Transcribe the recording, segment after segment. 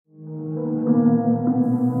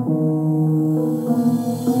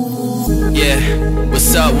Yeah,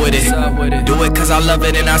 what's up with it? Do it cause I love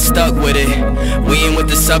it and I stuck with it. We ain't with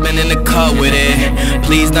the subbing in the cut with it.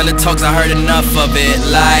 Please none of the talks, I heard enough of it.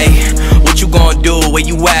 Like, what you gonna do? Where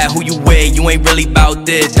you at? Who you with? You ain't really about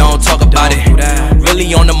this, don't talk about it.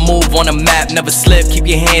 Really on the move, on the map, never slip. Keep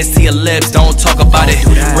your hands to your lips, don't talk about it.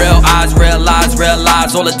 Real eyes, real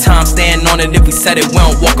lives, all the time. Stand on it, if we said it, we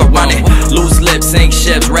don't walk around it. Loose lips, sink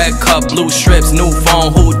ships, red cup, blue strips, new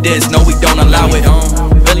phone, who this? No, we don't allow it.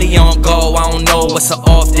 Really on go, I don't know what's an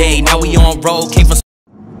off day. Now we on road, came from.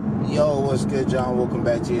 Yo, what's good, John? Welcome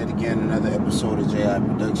back to yet again another episode of JI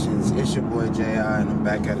Productions. It's your boy JI, and I'm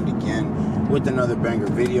back at it again with another banger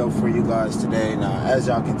video for you guys today. Now, as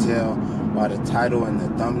y'all can tell by the title and the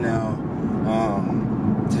thumbnail,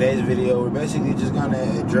 today's video, we're basically just gonna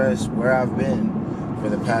address where I've been for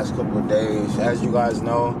the past couple of days. As you guys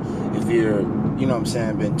know, if you're, you know what I'm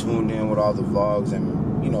saying, been tuned in with all the vlogs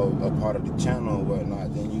and, you know, a part of the channel and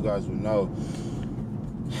whatnot, then you guys would know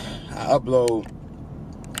I upload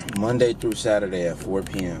Monday through Saturday at 4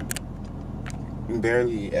 p.m.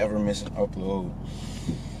 Barely ever miss an upload.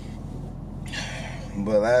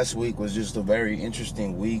 But last week was just a very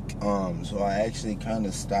interesting week. So I actually kind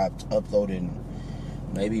of stopped uploading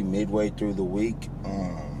maybe midway through the week.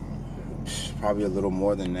 Probably a little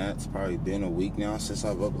more than that. It's probably been a week now since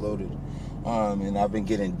I've uploaded. And I've been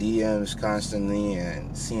getting DMs constantly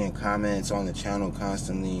and seeing comments on the channel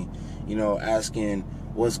constantly, you know, asking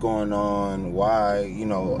what's going on, why, you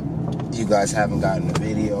know, you guys haven't gotten a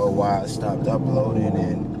video, why I stopped uploading.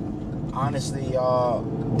 And honestly, y'all,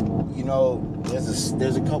 you know,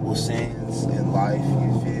 there's a couple sayings in life,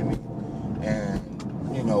 you feel me? And,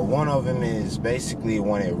 you know, one of them is basically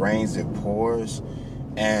when it rains, it pours.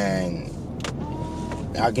 And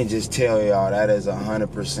I can just tell y'all that is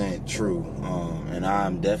 100% true. And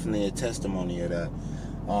I'm definitely a testimony of that.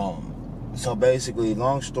 So basically,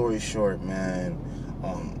 long story short, man,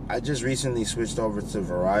 I just recently switched over to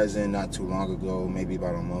Verizon not too long ago, maybe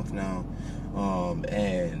about a month now.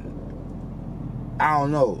 And I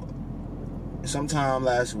don't know, sometime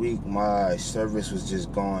last week my service was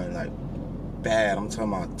just going like bad. I'm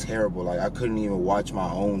talking about terrible. Like I couldn't even watch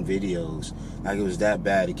my own videos. Like it was that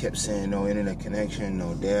bad. It kept saying no internet connection,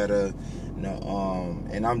 no data, no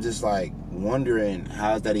and I'm just like wondering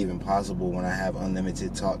how is that even possible when I have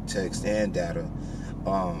unlimited talk, text, and data.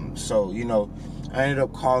 So you know, I ended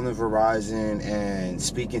up calling Verizon and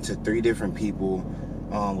speaking to 3 different people.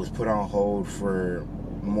 Was put on hold for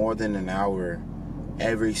more than an hour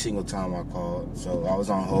every single time I called. So I was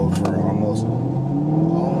on hold for almost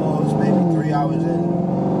maybe 3 hours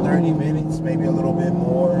and 30 minutes, maybe a little bit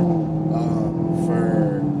more,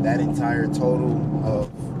 for that entire total of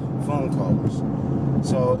phone calls.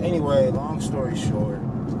 So anyway, long story short,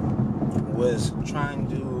 was trying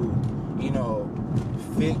to, you know,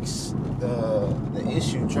 fix the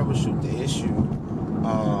issue, troubleshoot the issue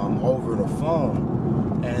over the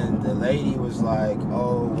phone. And the lady was like,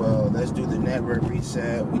 oh, well, let's do the network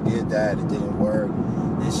reset. We did that, it didn't work.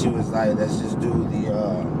 Then she was like, let's just do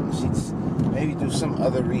maybe do some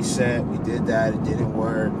other reset. We did that, it didn't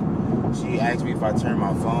work. She asked me if I turned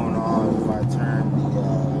my phone on, if I turned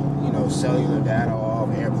the, you know, cellular data off,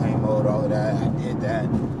 airplane mode, all of that. I did that,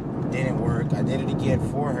 didn't work. I did it again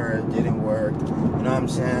for her, it didn't work. You know what I'm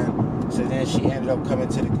saying? So then she ended up coming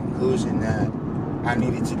to the conclusion that I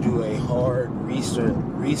needed to do a hard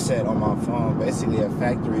reset on my phone, basically a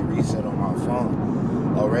factory reset on my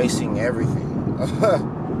phone, erasing everything.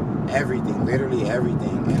 Everything, literally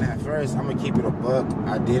everything. And at first, I'm gonna keep it a buck,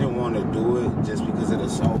 I didn't want to do it just because of the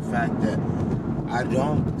sole fact that I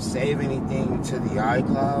don't save anything to the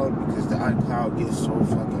iCloud, because the iCloud gets so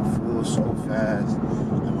fucking full so fast.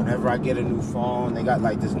 And whenever I get a new phone, they got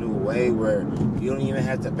like this new way where you don't even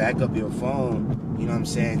have to back up your phone, you know what I'm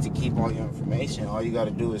saying, to keep all your information. All you got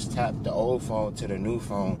to do is tap the old phone to the new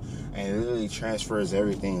phone, and it literally transfers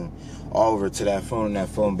everything over to that phone, and that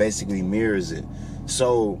phone basically mirrors it.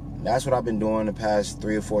 So that's what I've been doing the past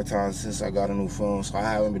 3 or 4 times since I got a new phone. So I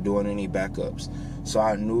haven't been doing any backups. So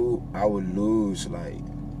I knew I would lose like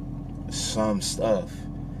some stuff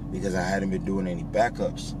because I hadn't been doing any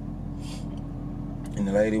backups. And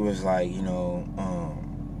the lady was like, you know,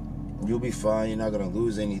 you'll be fine. You're not gonna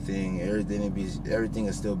lose anything. Everything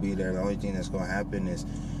will still be there. The only thing that's gonna happen is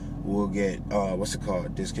we'll get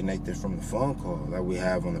disconnected from the phone call that we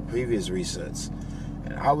have on the previous resets.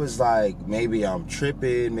 And I was like, maybe I'm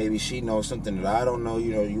tripping. Maybe she knows something that I don't know.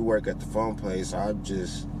 You know, you work at the phone place. I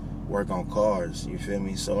just work on cars. You feel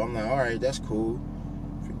me? So I'm like, all right, that's cool.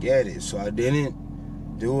 Forget it. So I didn't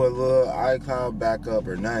do a little iCloud backup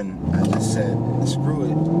or nothing. I just said, screw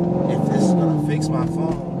it. If this is gonna fix my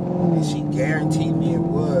phone, and she guaranteed me it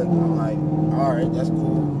would, I'm like, alright, that's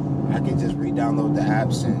cool. I can just re-download the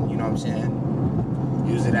apps and, you know what I'm saying,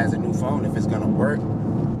 use it as a new phone if it's gonna work.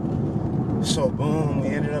 So boom, we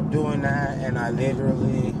ended up doing that, and I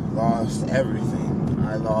literally lost everything.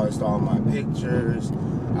 I lost all my pictures,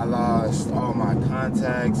 I lost all my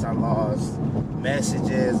contacts, I lost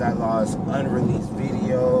messages, I lost unreleased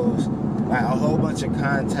videos, like a whole bunch of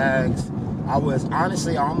contacts. I almost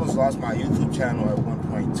lost my YouTube channel at one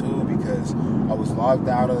point too, because I was logged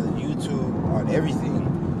out of YouTube on everything.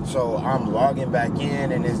 So I'm logging back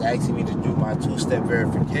in, and it's asking me to do my 2-step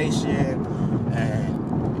verification.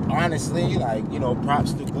 And honestly, like, you know,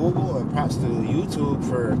 props to Google and props to YouTube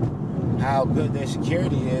for how good their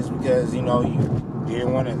security is, because, you know, you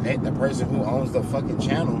didn't want to let the person who owns the fucking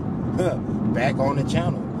channel back on the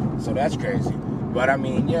channel. So that's crazy. But I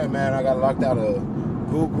mean, yeah, man, I got locked out of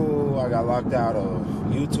Google, I got locked out of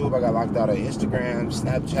YouTube, I got locked out of Instagram,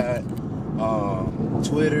 Snapchat,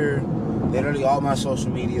 Twitter, literally all my social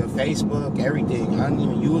media, Facebook, everything. I don't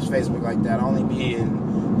even use Facebook like that. I only be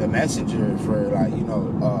in the Messenger for, like, you know,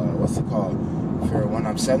 what's it called, for when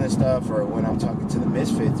I'm selling stuff or when I'm talking to the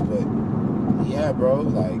misfits. But yeah, bro,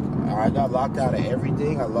 like, I got locked out of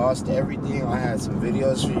everything. I lost everything. I had some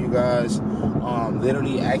videos for you guys,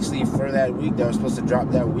 literally, actually, for that week. They were supposed to drop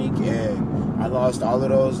that week, and I lost all of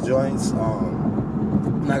those joints.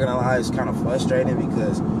 I'm not gonna lie, it's kind of frustrating,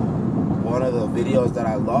 because one of the videos that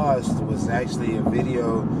I lost was actually a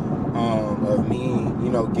video of me, you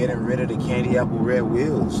know, getting rid of the candy apple red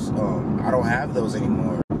wheels. I don't have those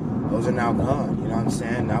anymore. Those are now gone, you know what I'm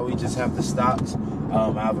saying? Now we just have the stocks. I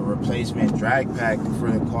have a replacement drag pack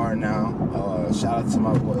for the car now. Shout out to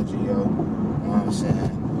my boy Gio. You know what I'm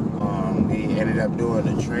saying? We ended up doing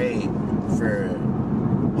a trade for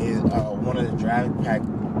his, one of the drag pack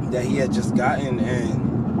that he had just gotten,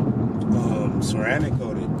 and ceramic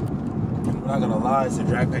coated. I'm not gonna lie, it's a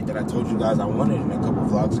drag pack that I told you guys I wanted in a couple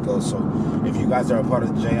vlogs ago. So if you guys are a part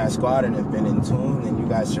of the JI squad and have been in tune, then you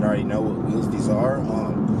guys should already know what wheels these are.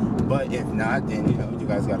 But if not, then, you know, you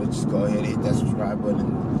guys gotta just go ahead and hit that subscribe button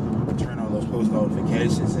and turn on those post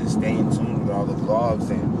notifications and stay in tune with all the vlogs,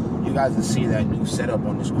 and you guys will see that new setup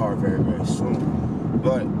on this car very, very soon.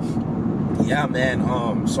 But yeah,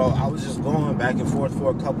 man, so I was just going back and forth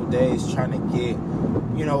for a couple days trying to get,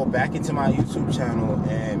 you know, back into my YouTube channel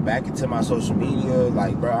and back into my social media.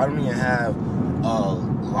 Like, bro, I don't even have a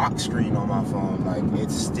lock screen on my phone. Like,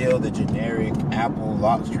 it's still the generic Apple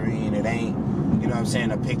lock screen. It ain't, you know what I'm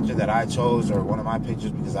saying, a picture that I chose or one of my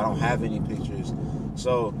pictures, because I don't have any pictures.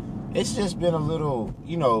 So it's just been a little,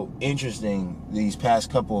 you know, interesting these past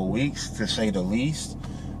couple of weeks, to say the least.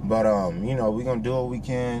 But you know, we're gonna do what we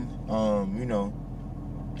can, you know,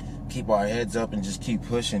 keep our heads up and just keep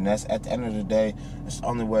pushing. That's, at the end of the day, that's the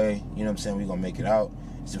only way, you know what I'm saying, we're gonna make it out,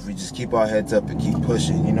 is if we just keep our heads up and keep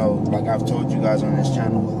pushing. You know, like I've told you guys on this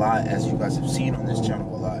channel a lot, as you guys have seen on this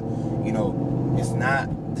channel a lot, you know, it's not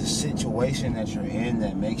the situation that you're in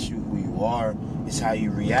that makes you who you are. It's how you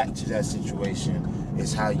react to that situation.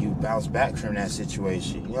 It's how you bounce back from that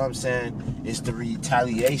situation. You know what I'm saying? It's the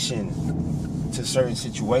retaliation to certain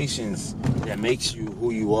situations that makes you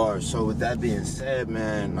who you are. So with that being said,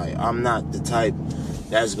 man, like, I'm not the type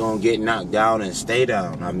that's gonna get knocked down and stay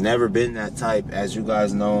down. I've never been that type, as you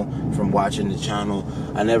guys know from watching the channel.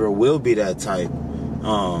 I never will be that type.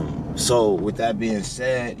 So with that being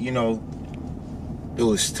said, you know, it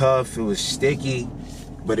was tough, it was sticky,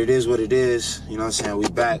 but it is what it is. You know what I'm saying? We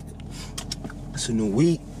back. It's a new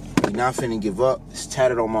week. We not finna give up. It's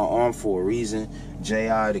tatted on my arm for a reason.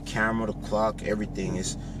 JI, the camera, the clock, everything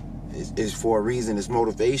is for a reason. It's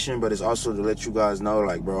motivation, but it's also to let you guys know,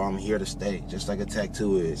 like, bro, I'm here to stay. Just like a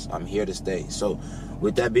tattoo is. I'm here to stay. So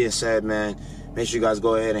with that being said, man, make sure you guys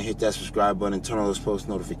go ahead and hit that subscribe button and turn on those post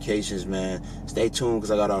notifications, man. Stay tuned,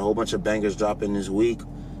 because I got a whole bunch of bangers dropping this week.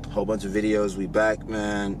 Whole bunch of videos. We back,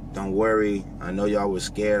 man. Don't worry. I know y'all was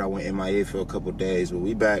scared. I went MIA for a couple days, but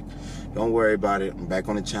we back. Don't worry about it. I'm back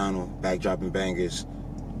on the channel, back dropping bangers.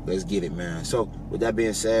 Let's get it, man. So with that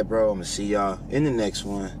being said, bro, I'm gonna see y'all in the next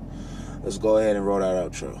one. Let's go ahead and roll that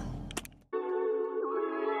outro.